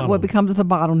in a bottle. becomes of the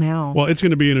bottle now? Well, it's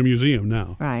going to be in a museum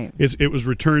now. Right. It was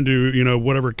returned to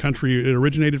whatever country it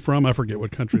originated from. I forget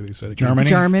what country they said it came from.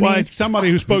 Germany. Well, somebody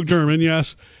who spoke German.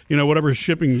 Yes. Whatever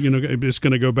shipping. It's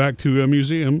going to go back to a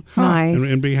museum. Nice.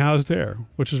 And be housed there,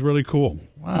 which is really cool.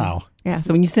 Wow. Yeah.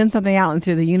 So when you send something out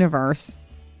into the universe,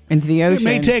 into the ocean, It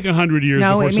may take 100 years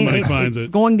before somebody finds it's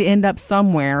it. going to end up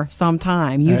somewhere,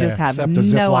 sometime. You just have except a no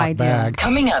Ziploc idea. bag.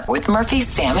 Coming up with Murphy,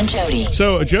 Sam, and Jody.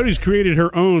 So Jody's created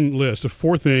her own list of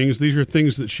 4 things. These are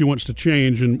things that she wants to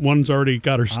change, and one's already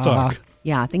got her stuck.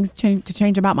 Yeah, things to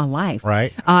change about my life.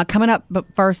 Right. Coming up,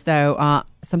 but first, though,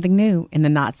 something new in the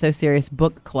Not So Serious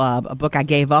Book Club, a book I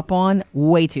gave up on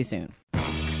way too soon.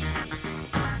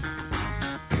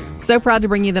 So proud to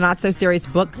bring you the Not So Serious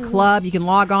Book Club. You can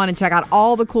log on and check out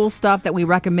all the cool stuff that we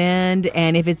recommend.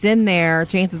 And if it's in there,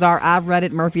 chances are I've read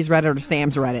it, Murphy's read it, or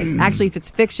Sam's read it. Actually, if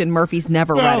it's fiction, Murphy's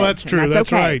never read it. Well, that's true. And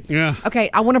That's okay. right. Yeah. Okay,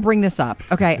 I want to bring this up.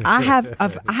 Okay, I have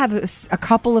a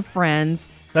couple of friends.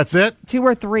 That's it? 2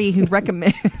 or 3 who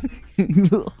recommend.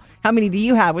 How many do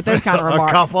you have with those kind of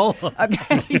remarks? A couple.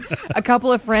 Okay, a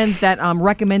couple of friends that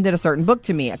recommended a certain book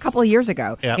to me a couple of years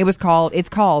ago. Yep. It's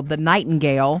called The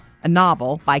Nightingale, a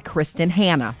novel by Kristen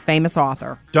Hanna, famous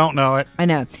author. Don't know it. I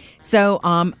know. So,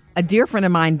 a dear friend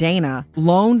of mine, Dana,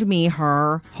 loaned me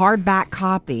her hardback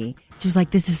copy. She was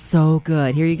like, "This is so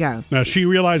good. Here you go." Now, she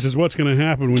realizes what's going to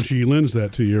happen when she lends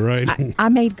that to you, right? I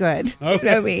made good. Okay.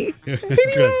 You know me. Good.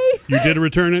 Anyway. You did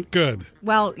return it? Good.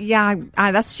 Well, yeah,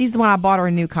 she's the one I bought her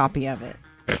a new copy of it.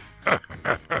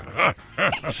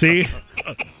 See?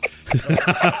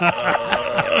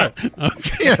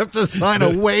 You have to sign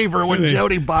a waiver when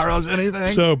Jody borrows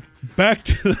anything. So, back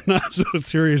to the Not So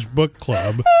Serious Book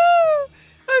Club.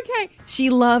 Okay. She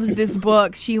loves this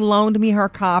book. She loaned me her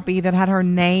copy that had her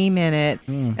name in it.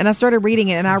 And I started reading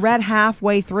it, and I read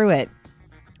halfway through it.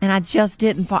 And I just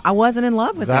didn't fall. I wasn't in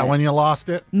love with it. Is that when you lost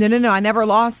it? No. I never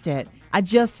lost it. I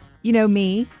just,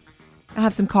 me, I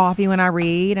have some coffee when I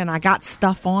read, and I got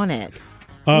stuff on it.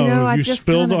 Oh, I you just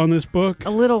spilled kinda- on this book? A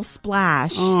little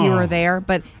splash here or there,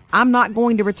 but I'm not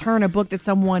going to return a book that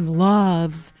someone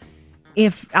loves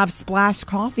if I've splashed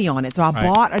coffee on it. So I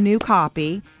bought a new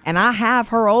copy, and I have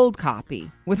her old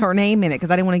copy with her name in it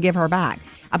because I didn't want to give her back.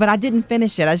 But I didn't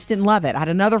finish it. I just didn't love it. I had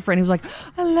another friend who was like,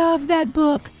 "I love that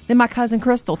book." Then my cousin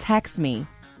Crystal texted me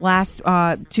last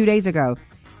 2 days ago.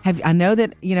 I know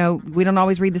that, we don't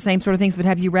always read the same sort of things, but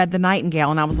have you read The Nightingale?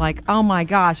 And I was like, oh my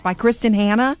gosh, by Kristen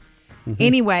Hanna? Mm-hmm.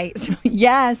 Anyway, so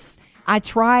yes, I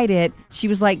tried it. She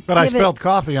was like, but I spilled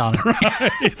coffee on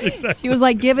it. She was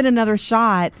like, give it another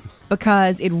shot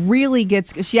because it really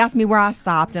gets, she asked me where I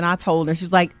stopped and I told her. She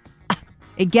was like,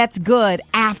 it gets good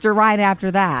right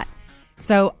after that.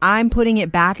 So I'm putting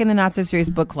it back in the Not So Serious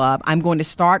Book Club. I'm going to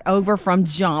start over from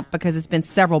Jump because it's been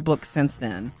several books since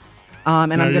then.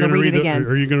 And Now, I'm going to read it again.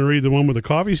 Are you going to read the one with the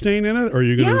coffee stain in it? Or are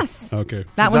you going Yes. Okay.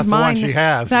 That one's That's mine. the one she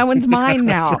has. That one's mine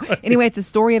now. Anyway, it's a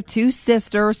story of 2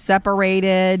 sisters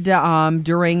separated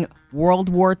during World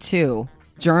War II,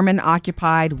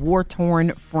 German-occupied,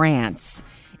 war-torn France.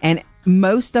 And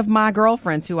most of my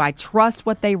girlfriends who I trust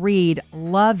what they read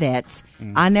love it.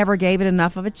 I never gave it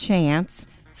enough of a chance,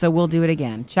 so we'll do it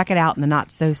again. Check it out in the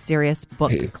Not So Serious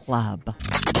Book Club.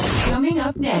 Coming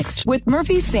up next with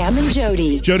Murphy, Sam, and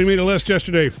Jody. Jody made a list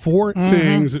yesterday, 4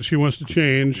 things that she wants to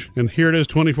change, and here it is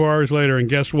 24 hours later, and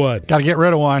guess what? Got to get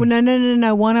rid of one. Well,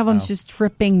 no. One of them's just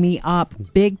tripping me up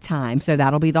big time, so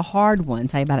that'll be the hard one.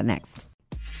 Tell you about it next.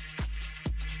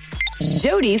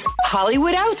 Jody's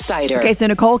Hollywood Outsider. Okay, so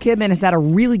Nicole Kidman has had a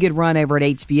really good run over at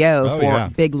HBO for yeah.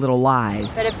 Big Little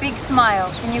Lies. But a big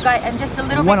smile. Can you guys, and just a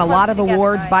little Won bit a lot of closer together,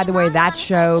 awards. guys. By the way, that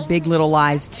show, Big Little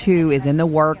Lies 2, is in the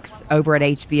works over at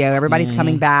HBO. Everybody's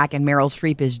coming back, and Meryl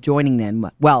Streep is joining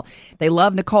them. Well, they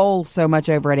love Nicole so much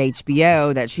over at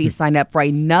HBO that she signed up for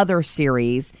another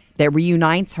series that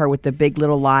reunites her with the Big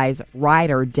Little Lies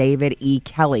writer, David E.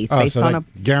 Kelly. It's based so on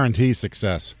that guarantees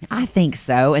success. I think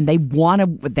so, and they want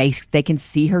to. They can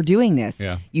see her doing this.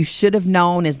 Yeah. You Should Have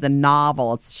Known is the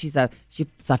novel. She's a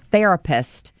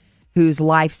therapist whose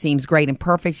life seems great and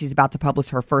perfect. She's about to publish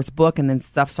her first book, and then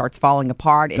stuff starts falling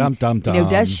apart. And, Dum.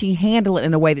 does she handle it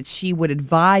in a way that she would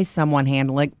advise someone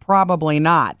handling? Probably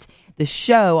not. The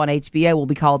show on HBO will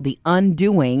be called The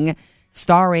Undoing,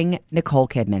 starring Nicole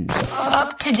Kidman.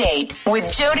 Up to date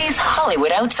with Jody's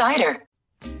Hollywood Outsider.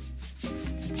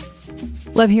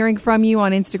 Love hearing from you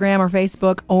on Instagram or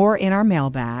Facebook or in our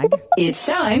mailbag. It's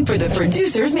time for the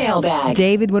producer's mailbag.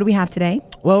 David, what do we have today?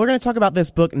 Well, we're going to talk about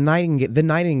this book, The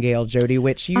Nightingale, Jody,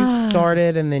 which you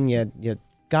started and then you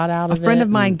got out of it. A friend of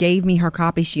mine gave me her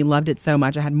copy. She loved it so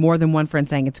much. I had more than one friend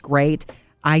saying it's great.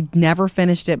 I never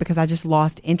finished it because I just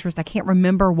lost interest. I can't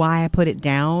remember why I put it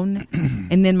down.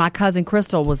 And then my cousin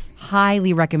Crystal was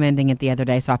highly recommending it the other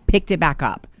day, so I picked it back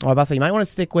up. Well, I was about to say, you might want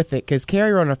to stick with it because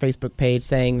Carrie wrote on our Facebook page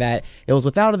saying that it was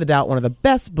without a doubt one of the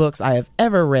best books I have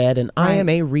ever read, and I am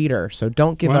a reader, so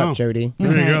don't give up, Jody.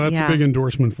 There you go. That's a big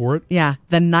endorsement for it. Yeah,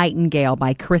 The Nightingale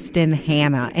by Kristen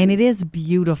Hanna, and it is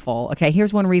beautiful. Okay,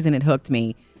 here's one reason it hooked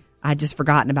me. I'd just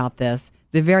forgotten about this.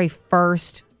 The very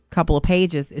first couple of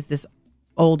pages is this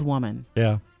old woman.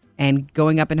 Yeah. And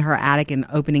going up in her attic and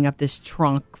opening up this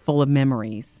trunk full of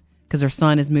memories because her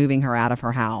son is moving her out of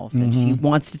her house and she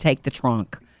wants to take the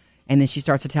trunk. And then she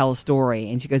starts to tell a story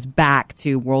and she goes back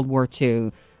to World War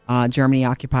II, Germany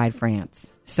occupied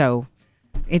France. So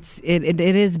it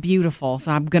is beautiful.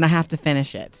 So I'm going to have to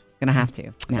finish it. Going to have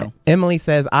to now. Emily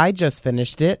says, I just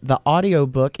finished it. The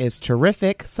audiobook is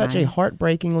terrific. Such a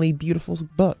heartbreakingly beautiful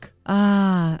book.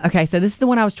 Okay. So this is the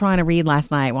one I was trying to read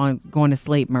last night while I'm going to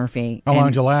sleep, Murphy. How long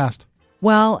did you last?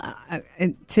 Well,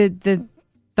 to the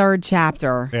third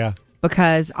chapter. Yeah.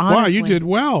 Because honestly. Wow, you did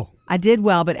well. I did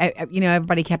well, but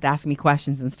everybody kept asking me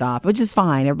questions and stuff, which is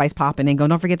fine. Everybody's popping in, going,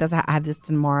 don't forget this. I have this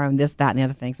tomorrow and this, that, and the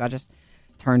other thing. So I just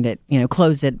turned it,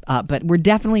 closed it up. But we're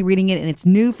definitely reading it, and it's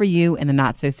new for you in the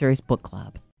Not So Serious Book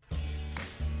Club.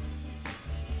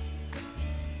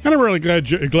 And I'm really glad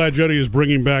Jody is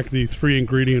bringing back the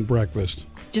 3-ingredient breakfast.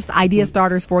 Just idea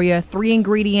starters for you. 3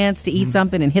 ingredients to eat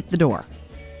something and hit the door,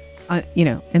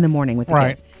 in the morning with the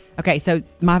kids. Okay, so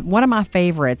one of my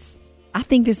favorites, I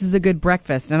think this is a good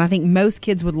breakfast, and I think most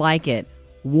kids would like it.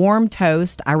 Warm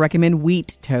toast. I recommend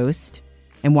wheat toast.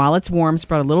 And while it's warm,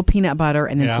 spread a little peanut butter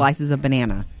and then slices of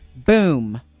banana.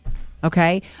 Boom.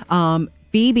 Okay.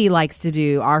 Phoebe likes to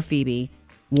do, our Phoebe,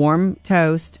 warm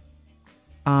toast,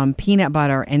 peanut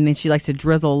butter, and then she likes to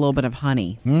drizzle a little bit of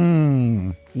honey.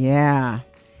 Yeah.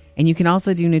 And you can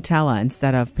also do Nutella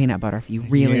instead of peanut butter if you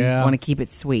really want to keep it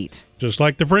sweet. Just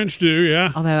like the French do,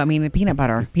 yeah. Although, the peanut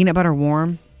butter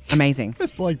warm, amazing.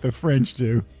 It's like the French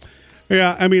do.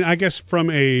 Yeah, I guess from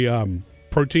a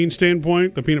protein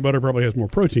standpoint, the peanut butter probably has more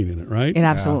protein in it, right? It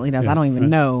absolutely does. I don't even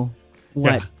know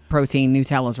what protein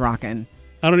Nutella's rocking.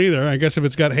 I don't either. I guess if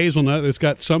it's got hazelnut, it's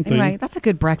got something. Anyway, that's a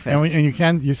good breakfast.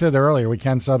 And you said earlier, we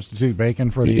can substitute bacon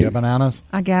for the bananas.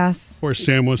 I guess. Of course,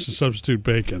 Sam wants to substitute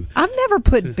bacon. I've never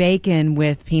put bacon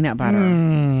with peanut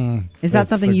butter. Is that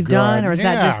something you've done, or is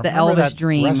that just the Elvis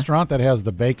dream? Restaurant that has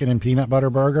the bacon and peanut butter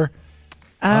burger.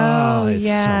 Oh,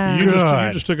 yeah. So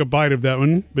you just took a bite of that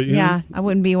one. But I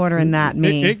wouldn't be ordering that.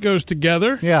 It goes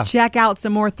together. Yeah. Check out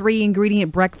some more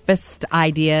 3-ingredient breakfast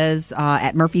ideas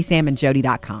at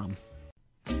murphysamandjody.com.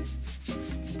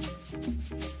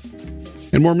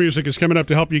 And more music is coming up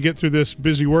to help you get through this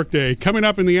busy workday. Coming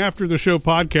up in the After the Show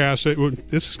podcast,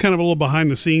 this is kind of a little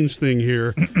behind-the-scenes thing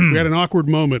here. We had an awkward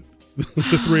moment,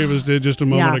 the three of us did just a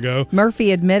moment ago.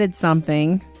 Murphy admitted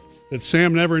something that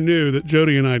Sam never knew that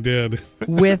Jody and I did.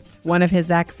 With one of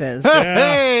his exes.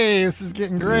 Hey, this is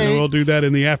getting great. We'll do that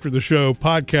in the After the Show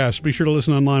podcast. Be sure to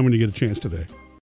listen online when you get a chance today.